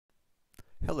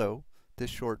Hello, this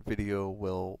short video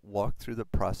will walk through the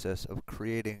process of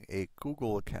creating a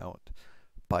Google account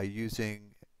by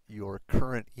using your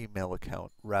current email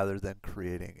account rather than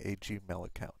creating a Gmail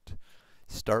account.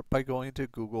 Start by going to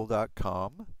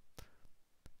google.com,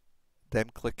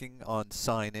 then clicking on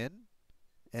Sign In,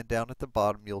 and down at the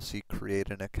bottom you'll see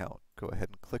Create an Account. Go ahead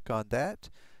and click on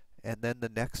that, and then the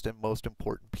next and most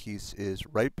important piece is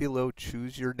right below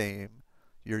Choose Your Name.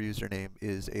 Your username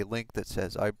is a link that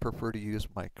says I prefer to use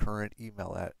my current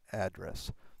email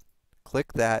address.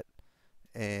 Click that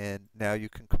and now you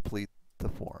can complete the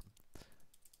form.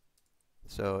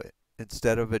 So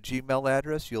instead of a Gmail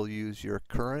address, you'll use your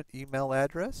current email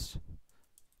address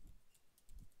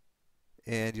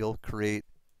and you'll create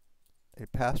a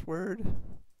password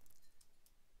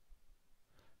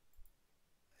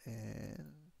and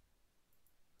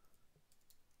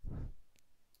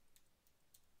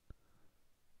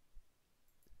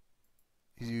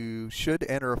you should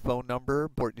enter a phone number,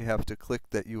 but you have to click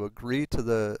that you agree to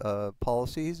the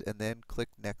policies and then click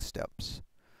Next Steps.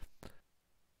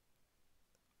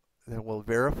 Then we'll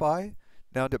verify.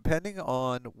 Now, depending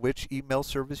on which email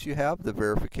service you have, the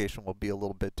verification will be a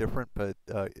little bit different, but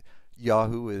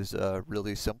Yahoo is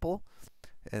really simple.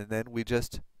 And then we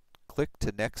just click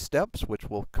to Next Steps,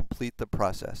 which will complete the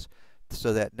process.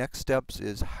 So that Next Steps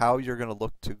is how you're going to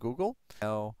look to Google.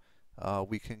 Now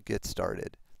we can get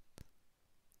started.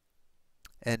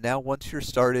 And now once you're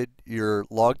started, you're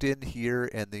logged in here,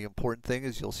 and the important thing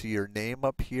is you'll see your name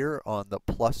up here on the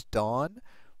plus Dawn,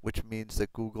 which means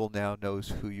that Google now knows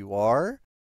who you are.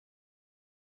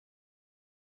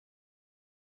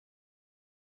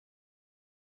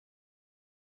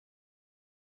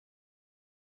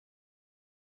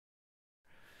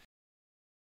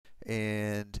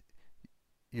 And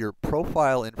your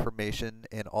profile information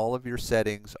and all of your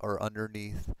settings are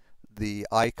underneath the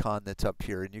icon that's up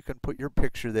here. And you can put your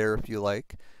picture there if you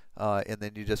like, and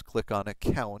then you just click on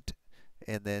Account,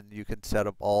 and then you can set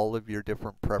up all of your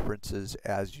different preferences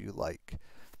as you like.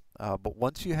 But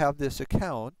once you have this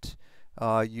account,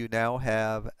 you now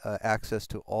have access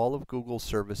to all of Google's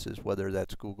services, whether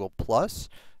that's Google Plus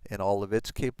and all of its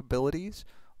capabilities,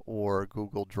 or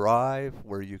Google Drive,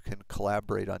 where you can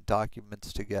collaborate on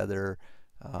documents together.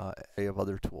 They have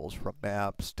other tools from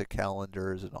maps to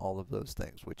calendars and all of those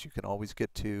things, which you can always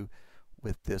get to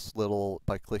with this little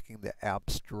by clicking the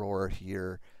apps drawer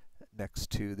here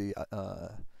next to the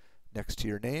next to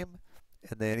your name.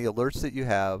 And then any alerts that you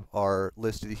have are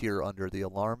listed here under the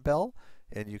alarm bell,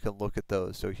 and you can look at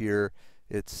those. So here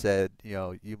it said,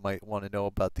 you might want to know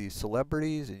about these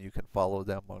celebrities, and you can follow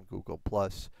them on Google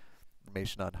Plus.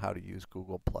 Information on how to use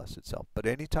Google Plus itself. But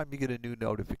anytime you get a new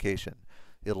notification,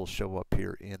 it'll show up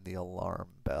here in the alarm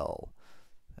bell.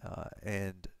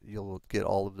 And you'll get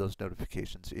all of those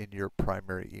notifications in your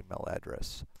primary email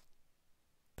address.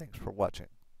 Thanks for watching.